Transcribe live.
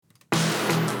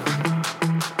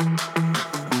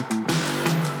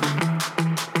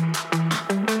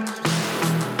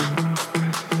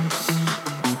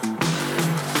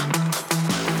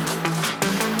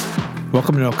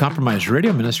Welcome to No Compromise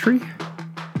Radio Ministry.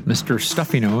 Mr.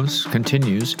 Stuffy Nose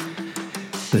continues.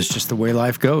 That's just the way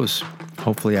life goes.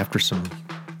 Hopefully after some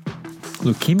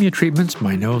leukemia treatments,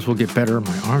 my nose will get better,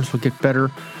 my arms will get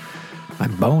better, my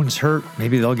bones hurt,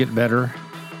 maybe they'll get better.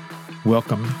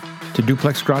 Welcome to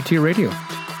Duplex Gratia Radio,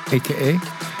 a.k.a.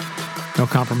 No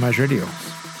Compromise Radio.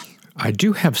 I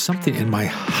do have something in my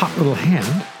hot little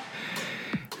hand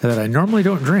that I normally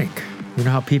don't drink. You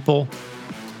know how people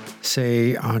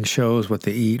say on shows what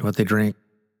they eat, what they drink?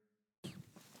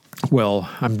 Well,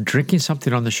 I'm drinking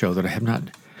something on the show that I have not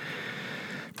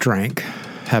drunk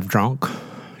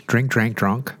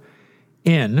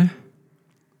in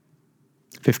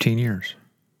 15 years.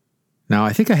 Now,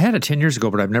 I think I had it 10 years ago,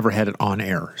 but I've never had it on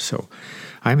air. So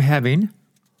I'm having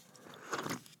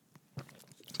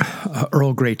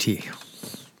Earl Grey tea.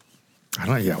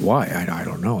 Why? I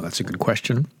don't know. That's a good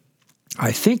question.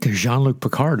 I think Jean-Luc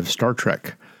Picard of Star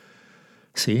Trek.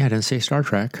 See, I didn't say Star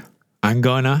Trek. I'm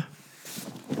going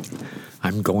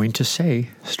to say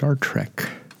Star Trek.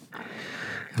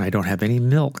 And I don't have any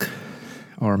milk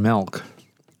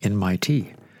in my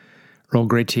tea. Earl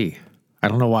Grey tea. I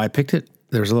don't know why I picked it.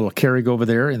 There's a little Keurig over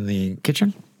there in the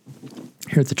kitchen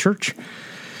here at the church.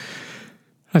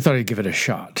 I thought I'd give it a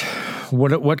shot.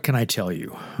 What can I tell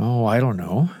you? Oh, I don't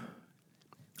know.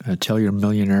 Tell your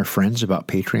millionaire friends about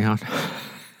Patreon.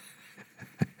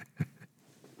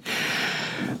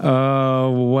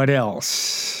 What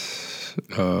else?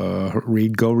 Go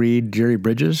read Jerry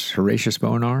Bridges, Horatius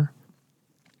Bonar,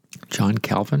 John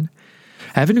Calvin.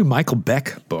 I have a new Michael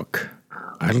Beck book.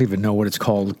 I don't even know what it's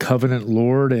called. Covenant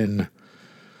Lord and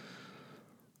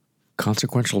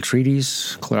Consequential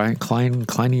Treaties,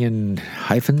 Kleinian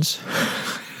hyphens.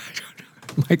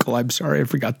 Michael, I'm sorry, I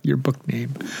forgot your book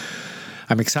name.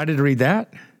 I'm excited to read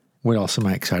that. What else am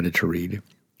I excited to read?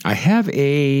 I have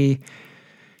a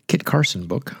Kit Carson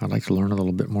book. I'd like to learn a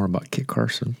little bit more about Kit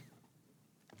Carson.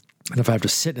 And if I have to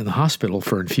sit in the hospital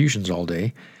for infusions all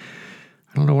day,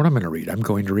 I don't know what I'm going to read. I'm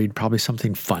going to read probably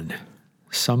something fun,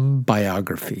 some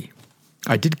biography.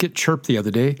 I did get chirped the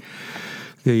other day,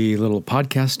 the little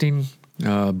podcasting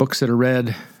books that are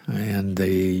read, and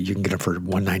you can get them for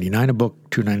 $1.99 a book,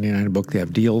 $2.99 a book. They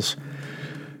have deals,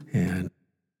 and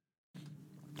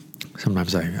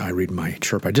sometimes I read my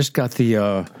chirp. I just got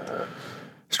the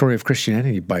Story of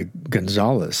Christianity by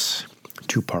Gonzalez,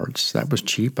 2 parts. That was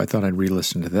cheap. I thought I'd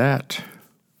re-listen to that.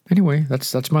 Anyway,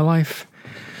 that's my life.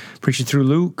 Preaching through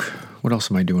Luke. What else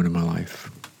am I doing in my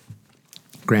life?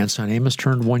 Grandson Amos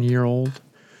turned 1 year old.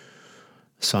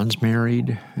 Son's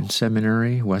married in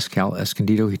seminary. West Cal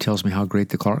Escondido. He tells me how great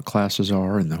the Clark classes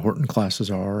are and the Horton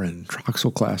classes are and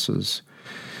Troxel classes.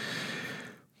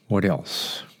 What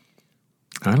else?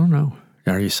 I don't know.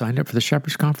 Are you signed up for the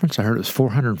Shepherd's Conference? I heard it was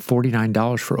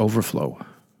 $449 for overflow.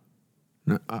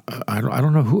 I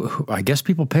don't know who. I guess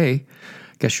people pay. I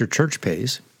guess your church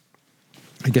pays.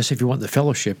 I guess if you want the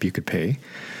fellowship, you could pay.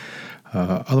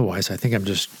 Otherwise, I think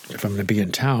if I'm going to be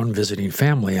in town visiting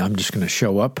family, I'm just going to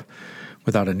show up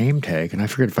without a name tag. And I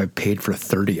figured if I paid for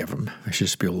 30 of them, I should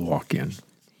just be able to walk in.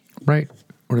 Right?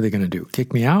 What are they going to do?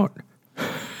 Kick me out?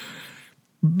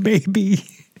 Maybe.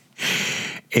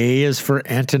 A is for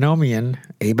antinomian,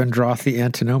 Abendroth the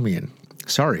antinomian.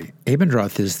 Sorry,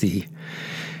 Abendroth is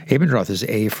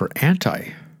A for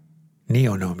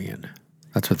anti-neonomian.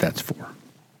 That's what that's for.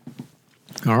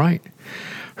 All right.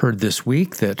 Heard this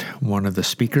week that one of the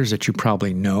speakers that you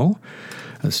probably know,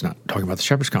 it's not talking about the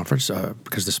Shepherd's Conference,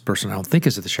 because this person I don't think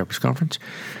is at the Shepherd's Conference,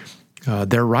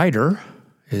 their rider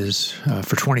is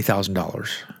for $20,000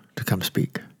 to come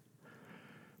speak.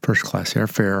 First class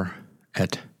airfare,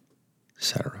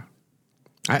 etc.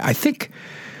 I think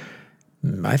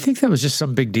that was just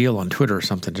some big deal on Twitter or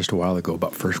something just a while ago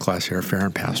about first class airfare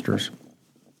and pastors.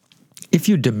 If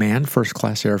you demand first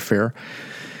class airfare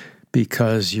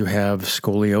because you have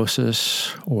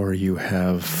scoliosis or you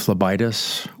have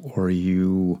phlebitis or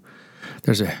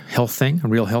there's a health thing, a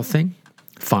real health thing,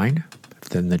 fine. If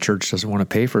then the church doesn't want to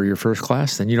pay for your first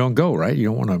class, then you don't go, right? You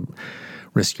don't want to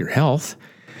risk your health.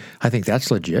 I think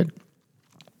that's legit.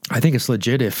 I think it's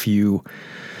legit if you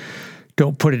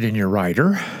don't put it in your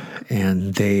rider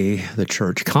and the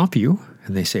church comp you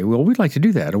and they say, well, we'd like to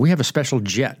do that. Or we have a special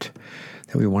jet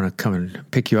that we want to come and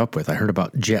pick you up with. I heard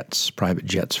about private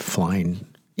jets flying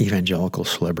evangelical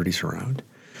celebrities around.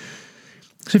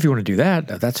 So if you want to do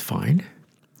that, that's fine.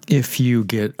 If you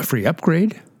get a free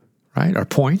upgrade, right, or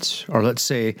points, or let's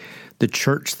say the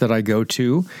church that I go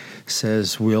to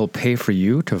says we'll pay for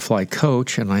you to fly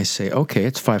coach, and I say, okay,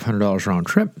 it's $500 round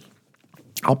trip.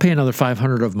 I'll pay another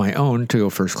 $500 of my own to go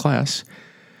first class.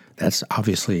 That's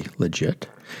obviously legit.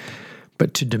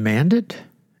 But to demand it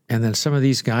And then some of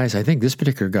these guys, I think this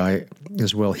particular guy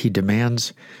as well, he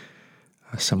demands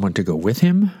someone to go with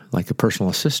him, like a personal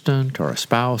assistant or a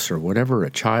spouse or whatever, a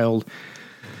child.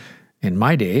 In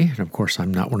my day, and of course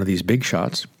I'm not one of these big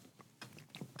shots,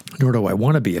 nor do I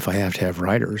want to be if I have to have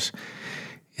riders.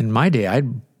 In my day,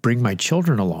 I'd bring my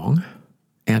children along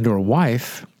and or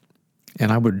wife,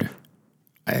 and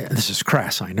this is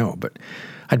crass, I know, but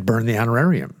I'd burn the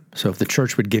honorarium. So if the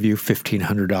church would give you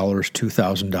 $1,500,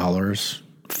 $2,000,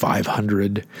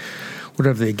 $500,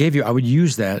 whatever they gave you, I would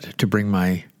use that to bring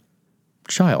my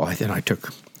child. And I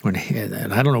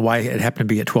don't know why it happened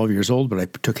to be at 12 years old, but I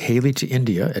took Haley to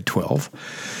India at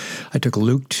 12. I took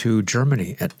Luke to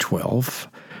Germany at 12.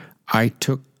 I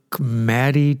took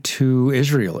Maddie to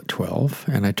Israel at 12,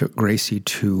 and I took Gracie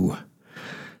to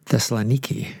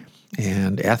Thessaloniki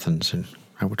and Athens, and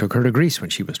I took her to Greece when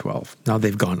she was 12. Now,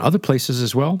 they've gone other places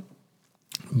as well,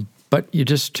 but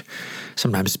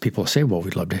sometimes people say, well,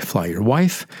 we'd love to fly your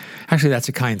wife. Actually, that's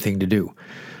a kind thing to do.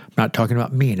 I'm not talking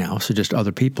about me now, so just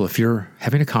other people. If you're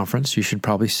having a conference, you should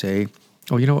probably say,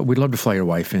 oh, you know what, we'd love to fly your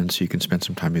wife in so you can spend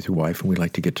some time with your wife, and we'd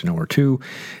like to get to know her too.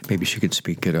 Maybe she could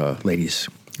speak at a ladies'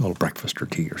 little breakfast or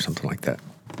tea or something like that.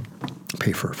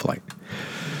 Pay for her flight.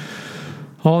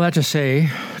 All that to say,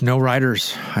 no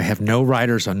riders. I have no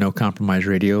riders on No Compromise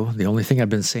Radio. The only thing I've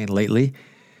been saying lately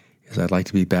is I'd like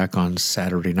to be back on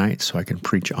Saturday night so I can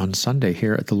preach on Sunday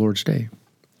here at the Lord's Day.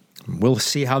 We'll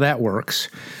see how that works.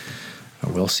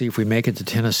 We'll see if we make it to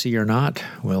Tennessee or not.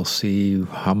 We'll see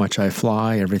how much I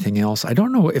fly, everything else. I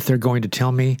don't know if they're going to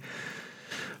tell me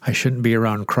I shouldn't be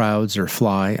around crowds or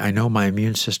fly. I know my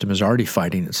immune system is already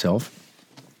fighting itself.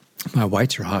 My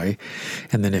whites are high.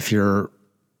 And then if your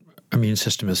immune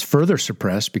system is further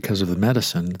suppressed because of the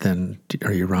medicine, then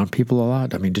are you around people a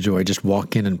lot? I mean, do I just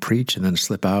walk in and preach and then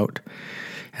slip out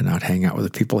and not hang out with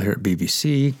the people here at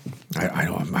BBC?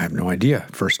 I have no idea.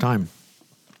 First time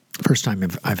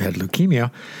I've had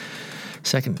leukemia.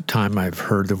 Second time I've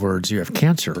heard the words, you have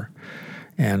cancer.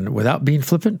 And without being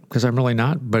flippant, because I'm really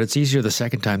not, but it's easier the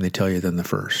second time they tell you than the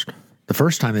first. The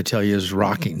first time they tell you is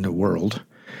rocking the world.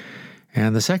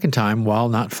 And the second time, while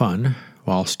not fun,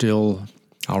 while still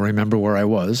I'll remember where I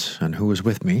was and who was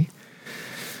with me,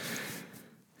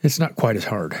 it's not quite as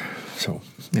hard. So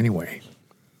anyway,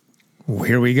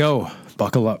 here we go.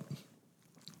 Buckle up.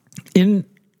 In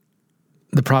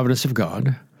the providence of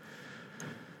God,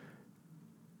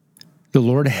 the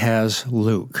Lord has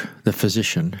Luke, the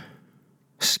physician,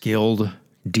 skilled,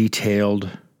 detailed,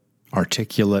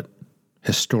 articulate,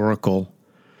 historical,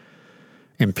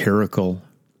 empirical,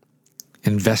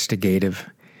 investigative.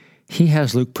 He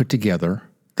has Luke put together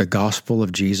the gospel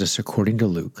of Jesus according to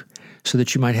Luke so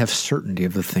that you might have certainty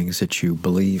of the things that you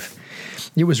believe.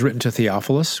 It was written to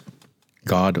Theophilus.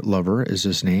 God lover is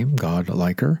his name, God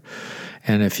liker.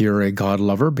 And if you're a God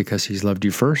lover because he's loved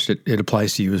you first, it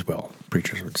applies to you as well,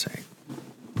 preachers would say.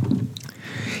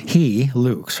 He,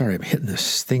 Luke, sorry, I'm hitting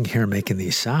this thing here making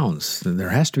these sounds. There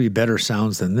has to be better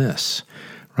sounds than this,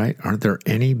 right? Aren't there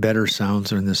any better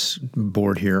sounds on this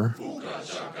board here?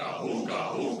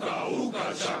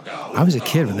 I was a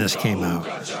kid when this came out.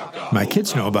 My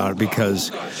kids know about it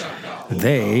because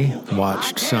they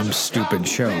watched some stupid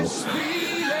show.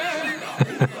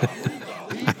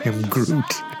 I am Groot.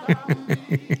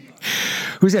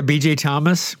 Who's that, B.J.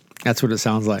 Thomas? That's what it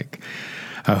sounds like.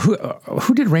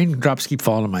 Who did Raindrops Keep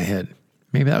Falling on My Head?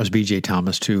 Maybe that was B.J.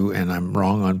 Thomas too, and I'm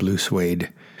wrong on Blue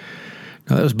Suede.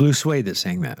 No, that was Blue Suede that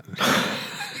sang that.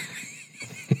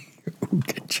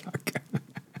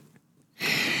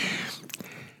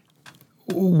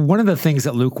 One of the things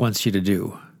that Luke wants you to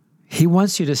do, he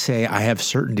wants you to say, I have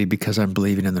certainty because I'm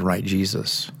believing in the right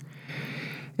Jesus.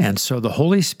 And so the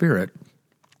Holy Spirit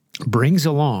brings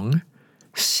along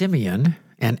Simeon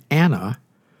and Anna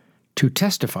to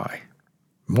testify,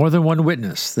 more than one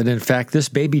witness, that in fact this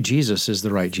baby Jesus is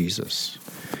the right Jesus.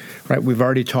 Right? We've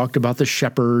already talked about the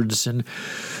shepherds and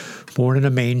born in a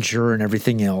manger and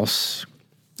everything else.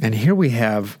 And here we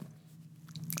have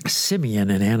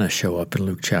Simeon and Anna show up in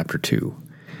Luke chapter 2.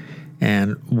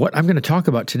 And what I'm going to talk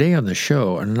about today on the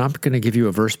show, and I'm not going to give you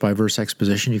a verse-by-verse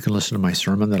exposition. You can listen to my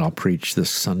sermon that I'll preach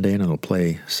this Sunday, and it'll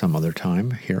play some other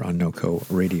time here on NoCo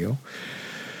Radio.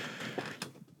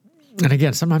 And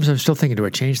again, sometimes I'm still thinking, do I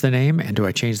change the name and do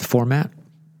I change the format?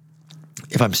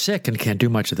 If I'm sick and can't do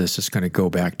much of this, it's going to go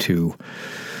back to,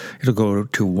 it'll go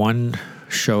to one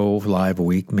show live a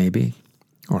week maybe,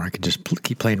 or I could just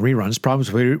keep playing reruns.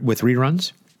 Problems with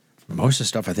reruns? Most of the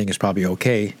stuff I think is probably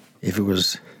okay if it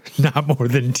was not more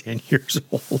than 10 years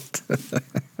old.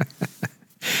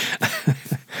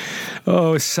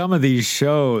 Oh, some of these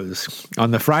shows, on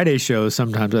the Friday shows,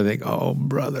 sometimes I think, oh,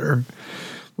 brother,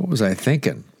 what was I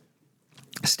thinking?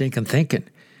 stinking thinking.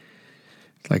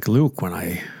 Like Luke, when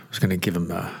I was going to give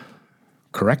him a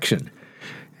correction,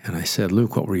 and I said,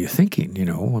 Luke, what were you thinking,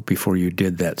 before you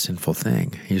did that sinful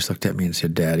thing? He just looked at me and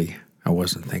said, Daddy, I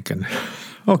wasn't thinking.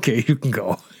 Okay, you can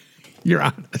go. You're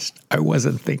honest. I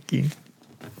wasn't thinking.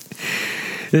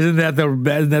 Isn't that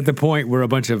the point? We're a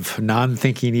bunch of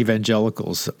non-thinking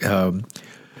evangelicals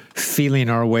feeling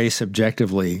our way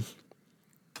subjectively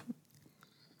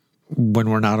when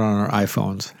we're not on our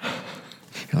iPhones.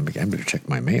 I better check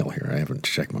my mail here. I haven't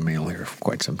checked my mail here for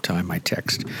quite some time. My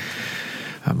text,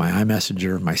 my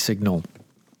iMessenger, my Signal,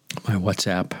 my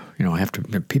WhatsApp.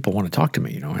 People want to talk to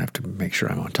me. I have to make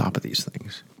sure I'm on top of these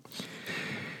things.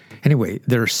 Anyway,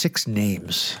 there are 6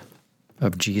 names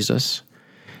of Jesus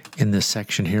in this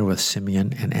section here with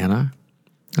Simeon and Anna.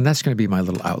 And that's going to be my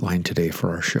little outline today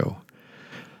for our show.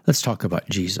 Let's talk about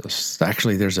Jesus.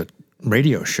 Actually, there's a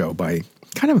radio show by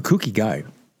kind of a kooky guy.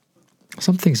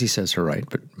 Some things he says are right,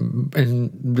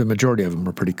 and the majority of them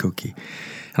are pretty kooky.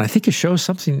 And I think it shows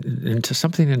something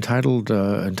entitled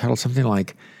something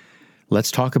like,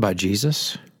 Let's Talk About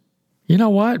Jesus. You know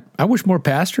what? I wish more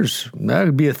pastors, that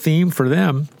would be a theme for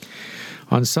them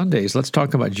on Sundays. Let's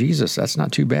talk about Jesus. That's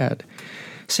not too bad.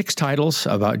 6 titles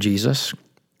about Jesus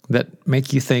that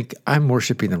make you think, I'm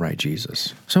worshiping the right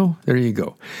Jesus. So there you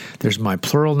go. There's my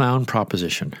plural noun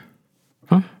proposition.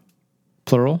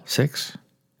 Plural, 6.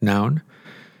 Noun,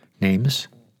 names,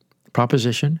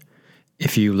 proposition.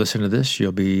 If you listen to this,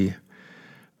 you'll be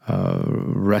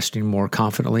resting more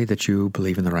confidently that you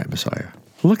believe in the right Messiah.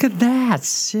 Look at that,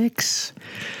 6.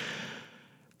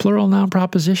 Plural noun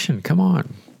proposition, come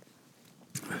on.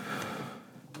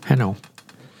 Heno.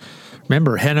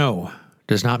 Remember, heno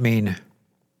does not mean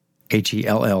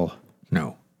Hell,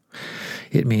 no.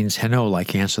 It means hello,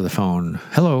 like you answer the phone.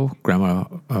 Hello, Grandma.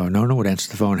 Nona would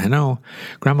answer the phone. Hello.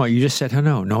 Grandma, you just said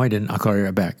hello. No, I didn't. I'll call you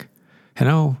right back.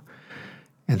 Hello.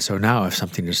 And so now if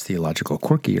something is theologically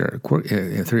quirky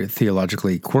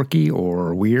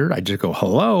or weird, I just go,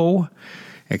 hello.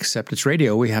 Except it's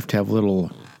radio. We have to have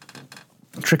little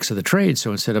tricks of the trade.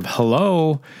 So instead of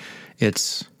hello,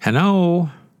 it's hello.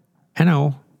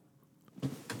 Hello.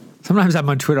 Sometimes I'm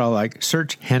on Twitter, I'll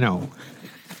search Heno.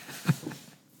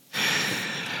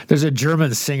 There's a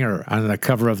German singer on the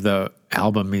cover of the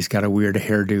album. He's got a weird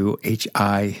hairdo,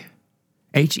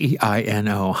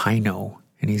 Heino, Heino,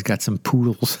 and he's got some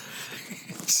poodles.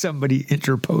 Somebody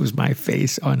interposed my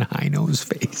face on Heino's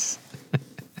face.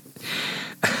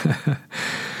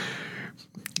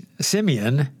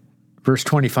 Simeon, verse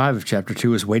 25 of chapter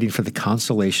 2, is waiting for the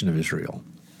consolation of Israel.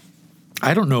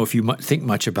 I don't know if you think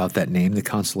much about that name, the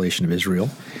consolation of Israel.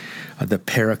 The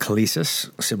paraklesis,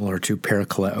 similar to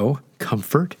parakaleo,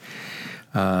 comfort,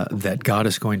 that God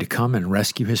is going to come and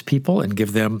rescue his people and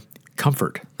give them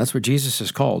comfort. That's what Jesus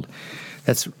is called.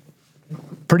 That's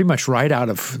pretty much right out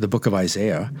of the book of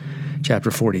Isaiah,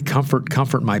 chapter 40. Comfort,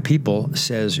 comfort my people,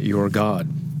 says your God.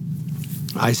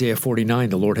 Isaiah 49,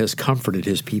 the Lord has comforted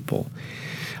his people.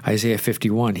 Isaiah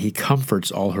 51, he comforts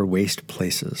all her waste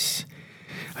places.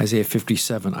 Isaiah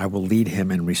 57, I will lead him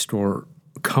and restore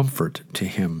comfort to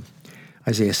him.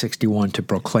 Isaiah 61, to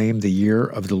proclaim the year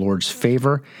of the Lord's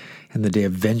favor and the day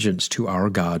of vengeance to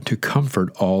our God, to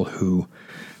comfort all who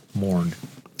mourn.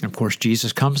 And of course,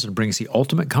 Jesus comes and brings the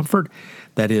ultimate comfort,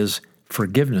 that is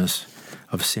forgiveness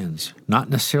of sins. Not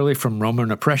necessarily from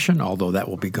Roman oppression, although that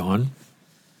will be gone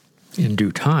in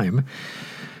due time,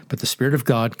 but the Spirit of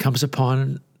God comes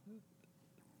upon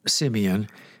Simeon,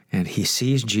 and he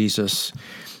sees Jesus,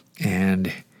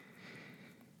 and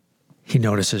he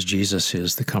notices Jesus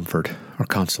is the comfort or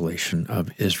consolation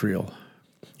of Israel.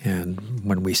 And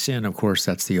when we sin, of course,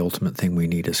 that's the ultimate thing we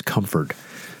need is comfort,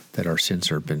 that our sins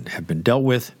have been dealt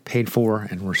with, paid for,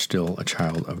 and we're still a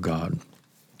child of God.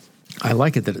 I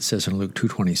like it that it says in Luke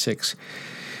 2:26,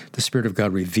 the Spirit of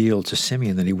God revealed to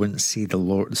Simeon that he wouldn't see the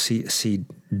Lord see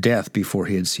death before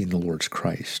he had seen the Lord's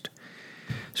Christ.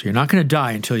 So you're not going to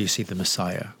die until you see the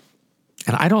Messiah.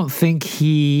 And I don't think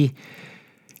he,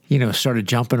 started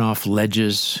jumping off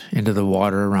ledges into the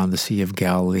water around the Sea of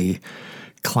Galilee,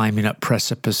 climbing up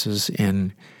precipices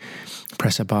in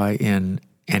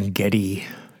En-Gedi,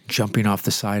 jumping off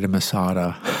the side of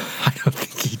Masada. I don't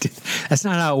think he did. That's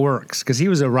not how it works, because he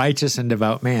was a righteous and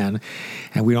devout man,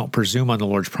 and we don't presume on the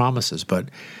Lord's promises. But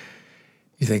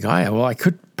you think, I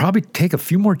could probably take a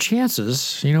few more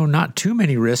chances, not too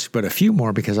many risks, but a few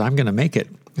more, because I'm going to make it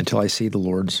until I see the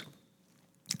Lord's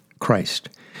Christ.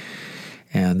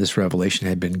 And this revelation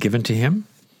had been given to him.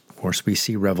 Of course, we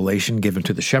see revelation given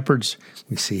to the shepherds.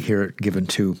 We see here it given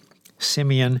to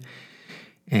Simeon,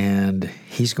 and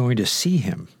he's going to see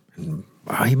him. And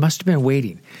he must have been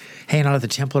waiting, hanging out at the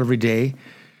temple every day,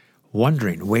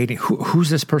 wondering, waiting, who's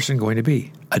this person going to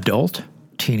be? Adult?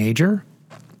 Teenager?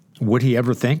 Would he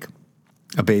ever think?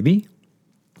 A baby?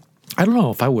 I don't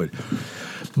know if I would.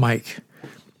 Mike,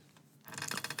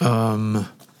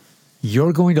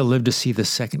 you're going to live to see the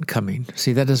second coming.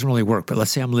 See, that doesn't really work, but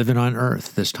let's say I'm living on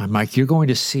earth this time. Mike, you're going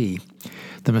to see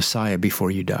the Messiah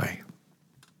before you die.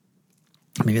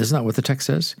 I mean, isn't that what the text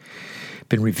says?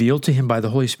 Been revealed to him by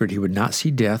the Holy Spirit, he would not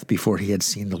see death before he had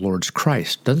seen the Lord's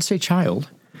Christ. Doesn't say child,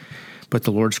 but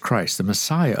the Lord's Christ, the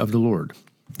Messiah of the Lord.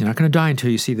 You're not going to die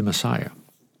until you see the Messiah.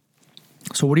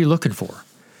 So what are you looking for?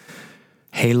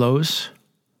 Halos?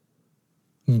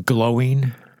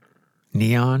 Glowing?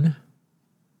 Neon?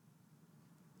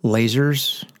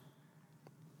 Lasers?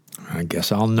 I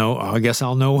guess I'll know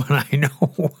when I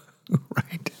know,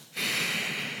 right?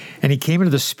 And he came in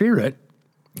the Spirit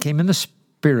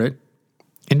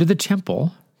into the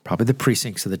temple, probably the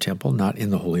precincts of the temple, not in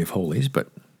the Holy of Holies, but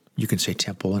you can say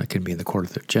temple, and it can be in the court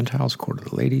of the Gentiles, court of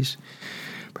the ladies,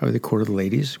 probably the court of the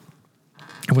ladies.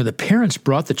 And when the parents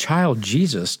brought the child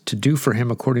Jesus to do for him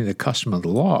according to the custom of the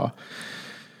law,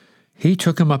 he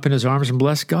took him up in his arms and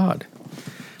blessed God.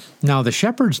 Now, the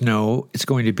shepherds know it's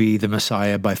going to be the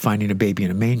Messiah by finding a baby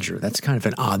in a manger. That's kind of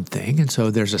an odd thing, and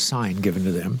so there's a sign given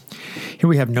to them. Here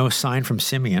we have no sign from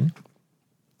Simeon.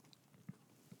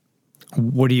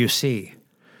 What do you see?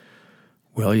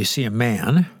 Well, you see a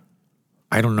man.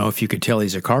 I don't know if you could tell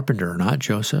he's a carpenter or not,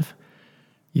 Joseph.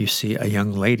 You see a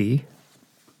young lady.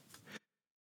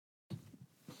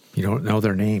 You don't know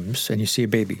their names, and you see a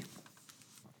baby.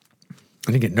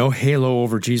 And again, no halo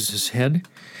over Jesus' head.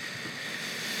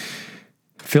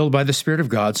 Filled by the Spirit of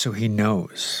God, so he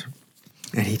knows.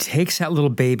 And he takes that little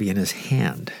baby in his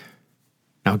hand.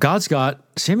 Now, God's got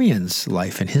Simeon's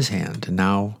life in his hand, and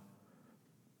now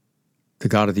the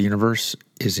God of the universe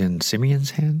is in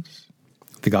Simeon's hands,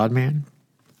 the God-man.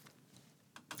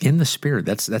 In the Spirit.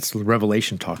 That's the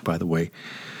Revelation talk, by the way,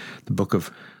 the book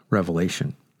of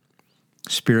Revelation.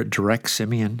 Spirit directs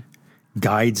Simeon,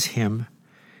 guides him,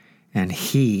 and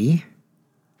he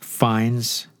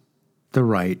finds the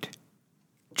right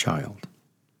child.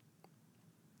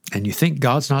 And you think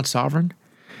God's not sovereign?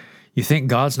 You think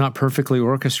God's not perfectly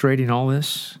orchestrating all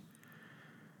this?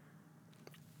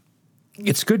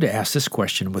 It's good to ask this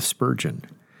question with Spurgeon.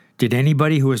 Did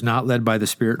anybody who was not led by the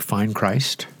Spirit find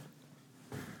Christ?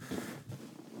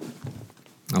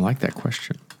 I like that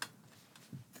question.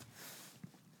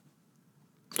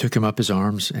 Took him up his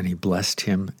arms, and he blessed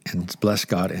him and blessed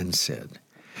God and said,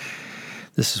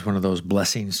 this is one of those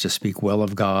blessings to speak well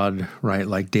of God, right?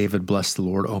 Like David, bless the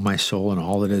Lord, O my soul, and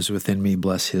all that is within me,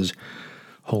 bless his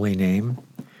holy name.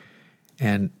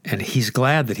 And he's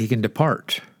glad that he can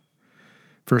depart.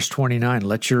 Verse 29,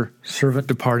 let your servant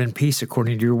depart in peace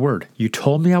according to your word. You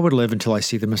told me I would live until I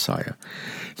see the Messiah.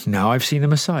 Now I've seen the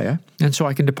Messiah, and so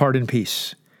I can depart in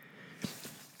peace.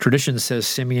 Tradition says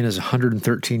Simeon is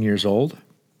 113 years old.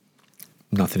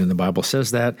 Nothing in the Bible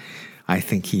says that. I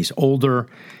think he's older,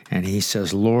 and he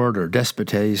says Lord or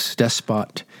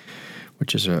despot,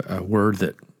 which is a word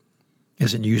that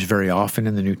isn't used very often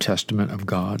in the New Testament of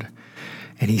God.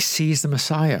 And he sees the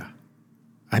Messiah.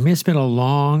 I mean, it's been a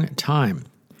long time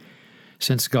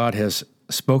since God has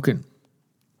spoken,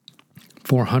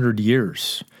 400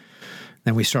 years.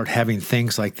 Then we start having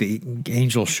things like the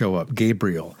angels show up,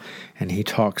 Gabriel, and he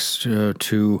talks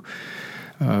to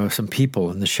some people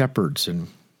and the shepherds, and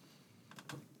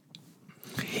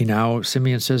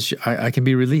Simeon says, I can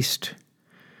be released.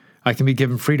 I can be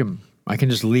given freedom. I can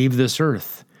just leave this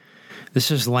earth. This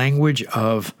is language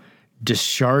of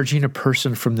discharging a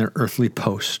person from their earthly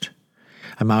post.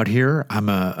 I'm out here. I'm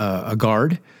a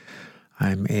guard.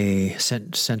 I'm a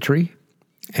sentry.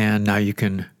 And now you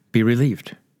can be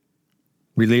relieved.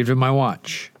 Relieved of my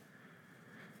watch.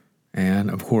 And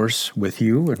of course, with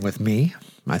you and with me,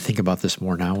 I think about this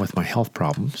more now with my health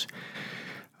problems.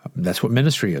 That's what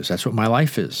ministry is. That's what my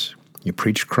life is. You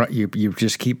preach. You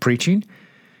just keep preaching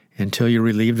until you're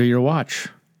relieved of your watch.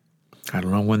 I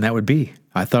don't know when that would be.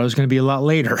 I thought it was going to be a lot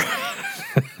later.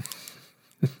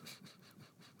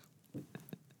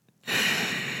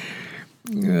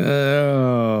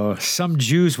 Some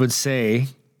Jews would say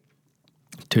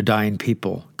to dying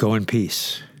people, go in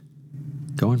peace.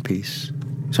 Go in peace.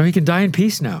 So he can die in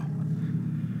peace now.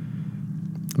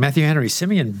 Matthew Henry,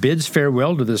 Simeon bids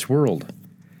farewell to this world.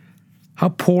 How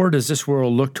poor does this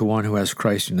world look to one who has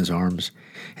Christ in his arms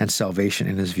and salvation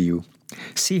in his view?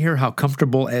 See here how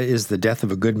comfortable is the death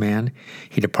of a good man.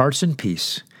 He departs in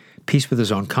peace, peace with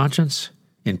his own conscience,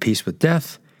 in peace with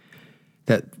death,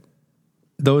 that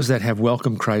those that have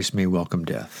welcomed Christ may welcome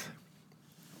death.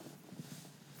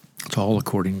 It's all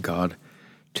according, God,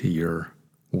 to your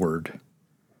word.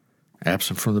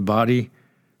 absent from the body,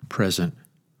 present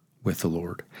with the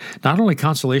Lord. Not only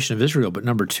consolation of Israel, but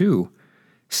number 2,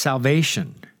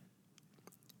 salvation.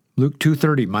 Luke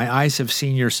 2:30, my eyes have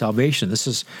seen your salvation. This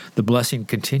is the blessing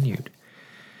continued.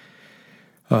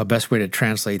 Best way to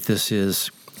translate this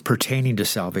is pertaining to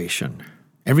salvation.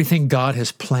 Everything God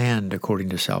has planned according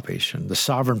to salvation, the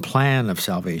sovereign plan of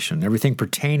salvation, everything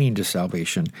pertaining to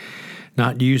salvation,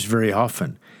 not used very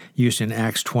often, used in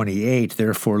Acts 28,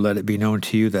 therefore let it be known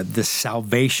to you that the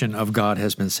salvation of God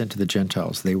has been sent to the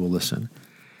Gentiles. They will listen.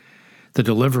 The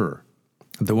deliverer,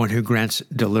 the one who grants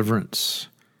deliverance,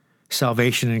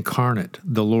 salvation incarnate,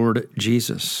 the Lord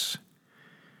Jesus.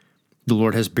 The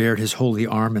Lord has bared his holy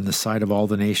arm in the sight of all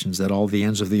the nations, that all the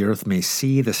ends of the earth may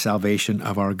see the salvation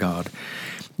of our God.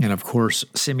 And of course,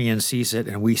 Simeon sees it,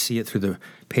 and we see it through the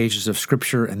pages of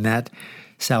Scripture, and that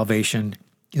salvation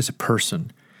is a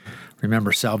person.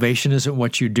 Remember, salvation isn't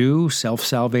what you do,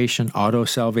 self-salvation,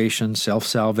 auto-salvation,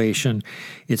 self-salvation.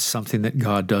 It's something that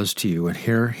God does to you. And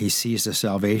here he sees the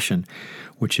salvation,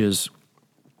 which is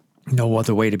no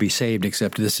other way to be saved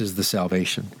except this is the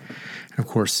salvation. And of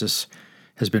course, this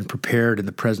has been prepared in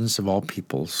the presence of all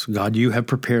peoples. God, you have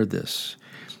prepared this.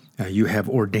 You have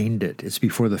ordained it. It's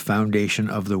before the foundation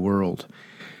of the world.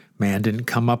 Man didn't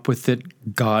come up with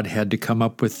it. God had to come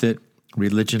up with it.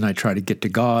 Religion, I try to get to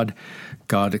God.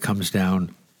 God, it comes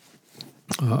down,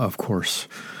 of course,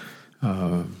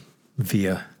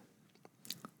 via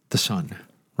the Son,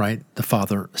 right? The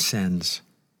Father sends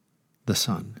the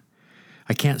Son.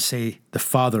 I can't say the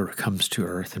Father comes to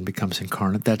earth and becomes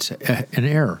incarnate. That's an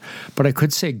error. But I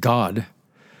could say God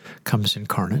comes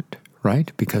incarnate,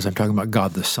 right? Because I'm talking about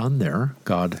God the Son there,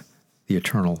 God the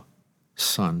eternal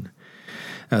Son.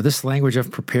 This language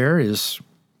of prepare is,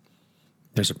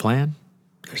 there's a plan,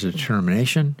 there's a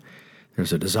determination,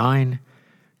 there's a design.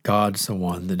 God's the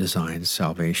one that designs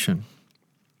salvation.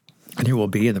 And it will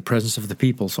be in the presence of the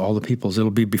peoples, all the peoples.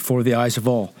 It'll be before the eyes of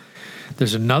all.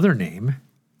 There's another name,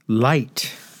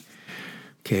 light.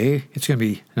 Okay, it's going to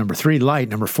be number 3, light.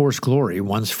 Number 4 is glory.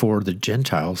 One's for the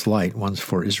Gentiles, light. One's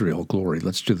for Israel, glory.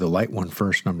 Let's do the light one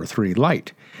first. Number 3,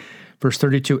 light. Verse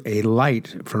 32, a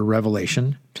light for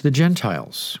revelation to the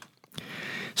Gentiles.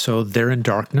 So they're in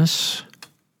darkness,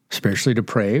 spiritually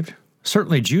depraved.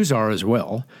 Certainly Jews are as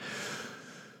well.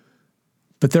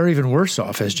 But they're even worse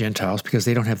off as Gentiles because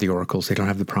they don't have the oracles, they don't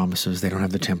have the promises, they don't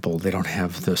have the temple, they don't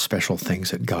have the special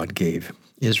things that God gave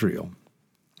Israel.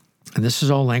 And this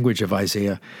is all language of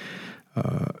Isaiah,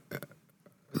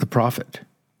 the prophet.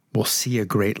 Will see a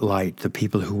great light, the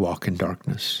people who walk in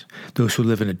darkness. Those who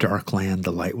live in a dark land,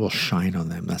 the light will shine on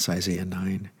them. That's Isaiah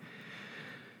 9.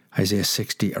 Isaiah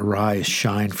 60, arise,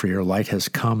 shine, for your light has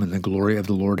come, and the glory of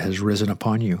the Lord has risen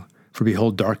upon you. For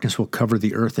behold, darkness will cover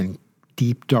the earth, and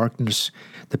deep darkness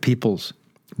the peoples.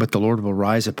 But the Lord will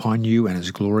rise upon you, and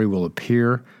his glory will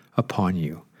appear upon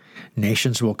you.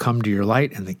 Nations will come to your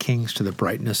light, and the kings to the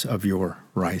brightness of your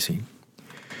rising.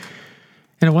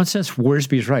 And in one sense,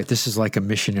 Worsby's right. This is like a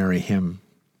missionary hymn.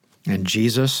 And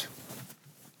Jesus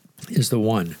is the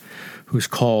one who's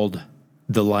called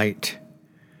the light.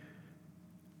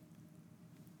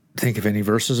 Think of any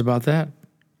verses about that?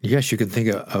 Yes, you can think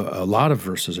of a lot of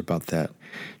verses about that.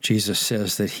 Jesus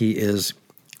says that he is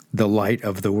the light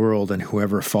of the world, and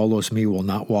whoever follows me will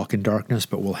not walk in darkness,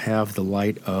 but will have the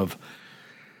light of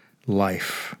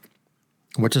life.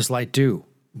 What does light do?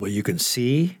 Well, you can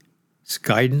see. It's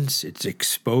guidance. It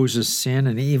exposes sin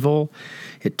and evil.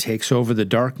 It takes over the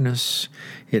darkness.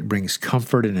 It brings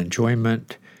comfort and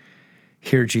enjoyment.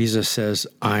 Here Jesus says,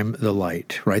 I'm the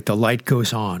light, right? The light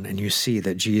goes on, and you see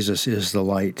that Jesus is the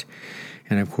light.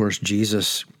 And of course,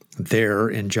 Jesus there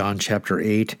in John chapter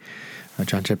 8,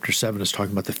 John chapter 7 is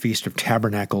talking about the Feast of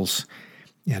Tabernacles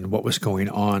and what was going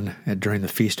on during the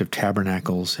Feast of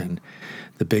Tabernacles and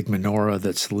the big menorah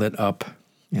that's lit up,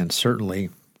 and certainly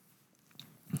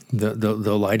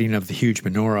the lighting of the huge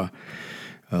menorah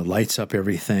lights up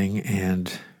everything,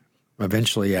 and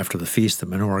eventually after the feast, the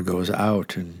menorah goes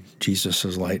out and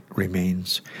Jesus' light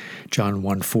remains. John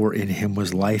 1:4, in him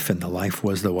was life, and the life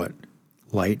was the what?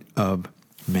 Light of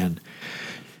men.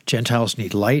 Gentiles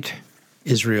need light.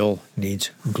 Israel needs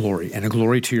glory, and a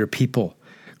glory to your people.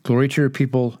 Glory to your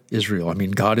people, Israel. I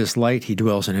mean, God is light. He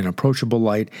dwells in inapproachable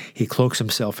light. He cloaks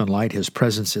himself in light. His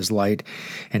presence is light.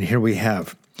 And here we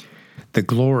have the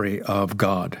glory of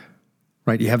God,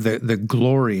 right? You have the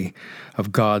glory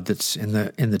of God that's in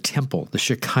the temple, the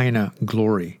Shekinah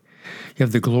glory. You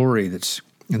have the glory that's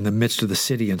in the midst of the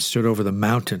city and stood over the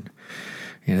mountain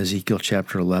in Ezekiel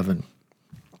chapter 11.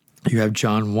 You have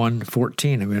John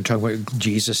 1:14. I'm going to talk about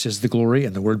Jesus is the glory,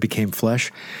 and the Word became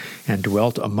flesh and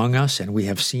dwelt among us, and we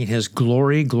have seen his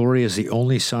glory. Glory is the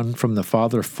only Son from the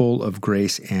Father, full of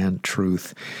grace and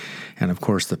truth. And of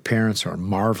course, the parents are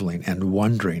marveling and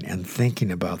wondering and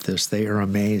thinking about this. They are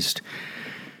amazed.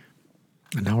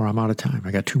 And now I'm out of time.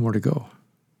 I got 2 more to go.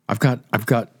 I've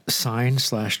got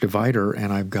sign/divider,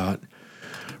 and I've got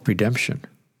redemption.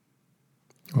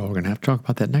 Well, we're going to have to talk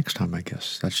about that next time, I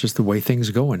guess. That's just the way things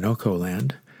go in NoCo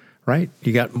land, right?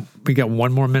 We got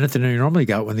 1 more minute than you normally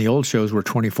got when the old shows were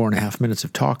 24 and a half minutes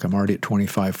of talk. I'm already at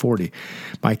 25:40.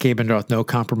 Mike Abendroth, No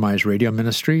Compromise Radio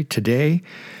Ministry. Today,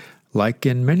 like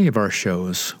in many of our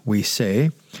shows, we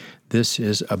say this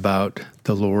is about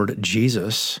the Lord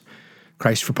Jesus.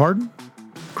 Christ for pardon,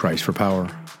 Christ for power.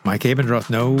 Mike Abendroth,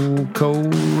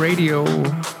 NoCo Radio.